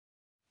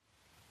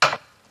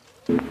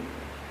Hello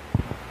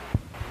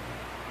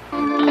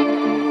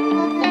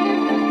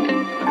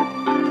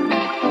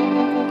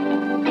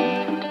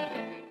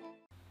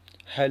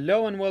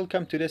and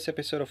welcome to this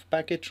episode of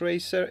Packet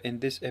Tracer. In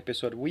this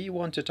episode we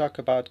want to talk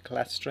about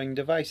clustering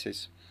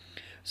devices.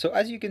 So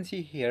as you can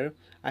see here,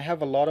 I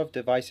have a lot of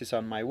devices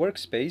on my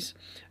workspace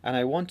and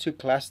I want to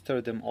cluster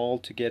them all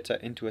together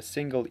into a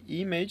single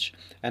image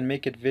and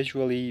make it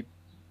visually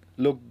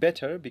look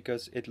better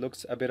because it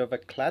looks a bit of a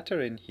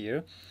clutter in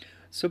here.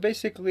 So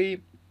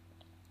basically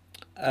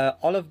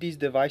all of these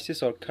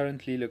devices are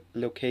currently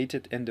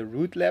located in the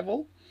root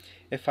level.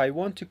 If I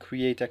want to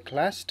create a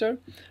cluster,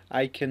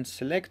 I can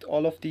select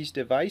all of these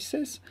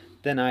devices,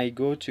 then I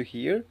go to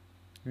here,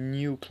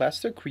 new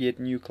cluster,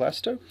 create new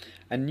cluster.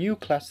 A new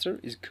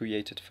cluster is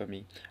created for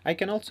me. I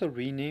can also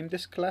rename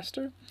this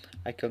cluster.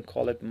 I can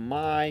call it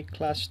my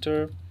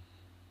cluster,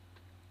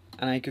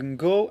 and I can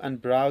go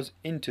and browse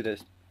into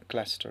this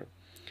cluster.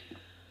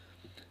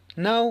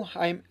 Now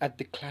I'm at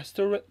the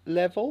cluster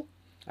level.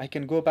 I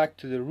can go back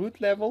to the root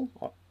level,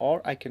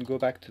 or I can go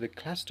back to the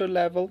cluster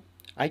level.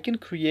 I can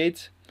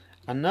create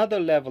another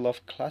level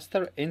of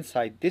cluster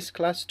inside this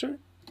cluster.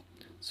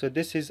 So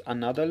this is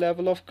another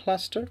level of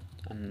cluster,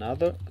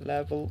 another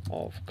level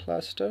of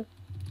cluster.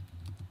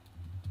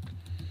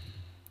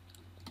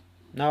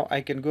 Now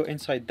I can go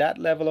inside that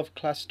level of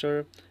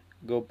cluster,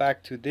 go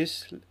back to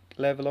this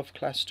level of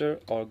cluster,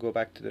 or go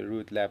back to the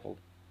root level.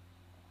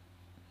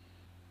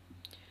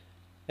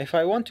 If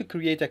I want to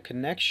create a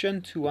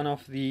connection to one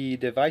of the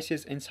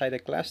devices inside a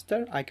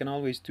cluster, I can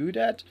always do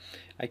that.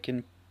 I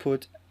can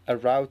put a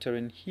router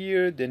in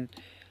here, then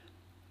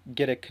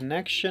get a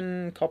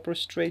connection, copper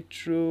straight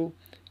through,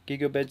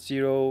 gigabit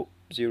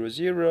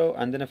 000,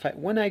 and then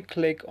when I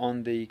click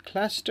on the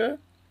cluster,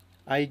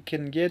 I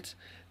can get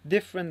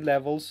different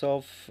levels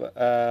of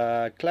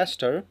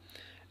cluster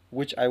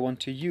which I want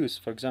to use.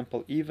 For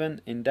example, even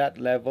in that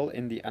level,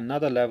 in the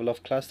another level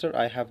of cluster,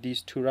 I have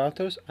these two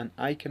routers and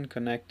I can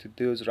connect to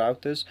those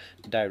routers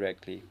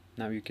directly.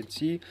 Now you can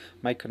see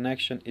my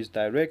connection is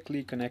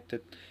directly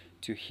connected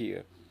to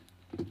here.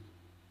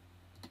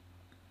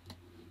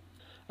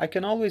 I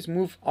can always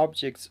move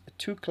objects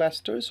to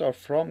clusters or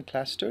from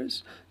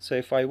clusters. So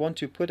if I want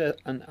to put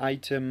an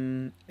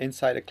item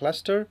inside a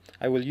cluster,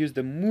 I will use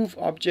the move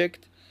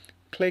object,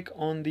 click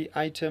on the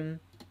item,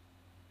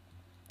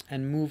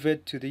 and move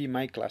it to the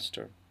my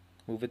cluster.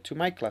 Move it to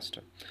my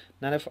cluster.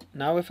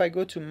 Now if I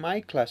go to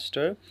my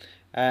cluster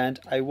and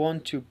I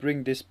want to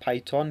bring this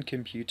Python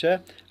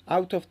computer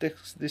out of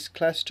this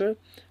cluster,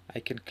 I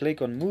can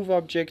click on move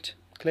object,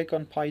 click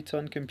on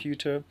Python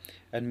computer,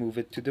 and move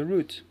it to the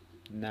root.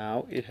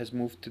 Now it has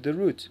moved to the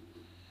root.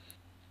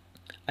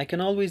 I can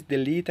always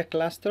delete a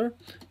cluster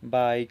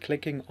by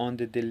clicking on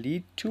the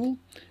delete tool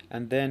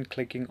and then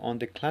clicking on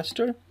the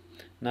cluster.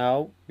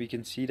 Now we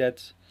can see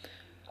that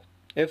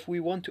if we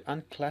want to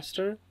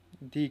uncluster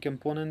the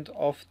component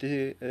of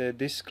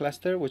this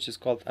cluster, which is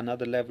called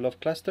another level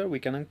of cluster, we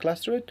can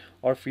uncluster it.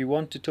 Or if we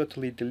want to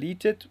totally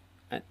delete it,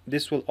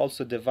 this will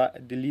also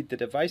delete the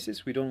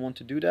devices. We don't want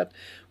to do that.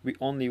 We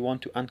only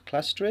want to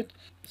uncluster it.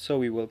 So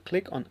we will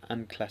click on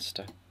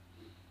uncluster.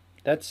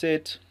 That's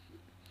it.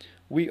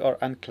 We are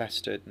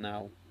unclustered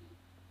now.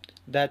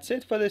 That's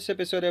it for this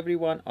episode,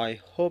 everyone. I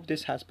hope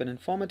this has been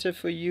informative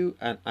for you,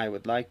 and I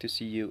would like to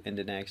see you in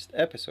the next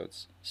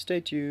episodes. Stay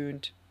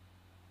tuned.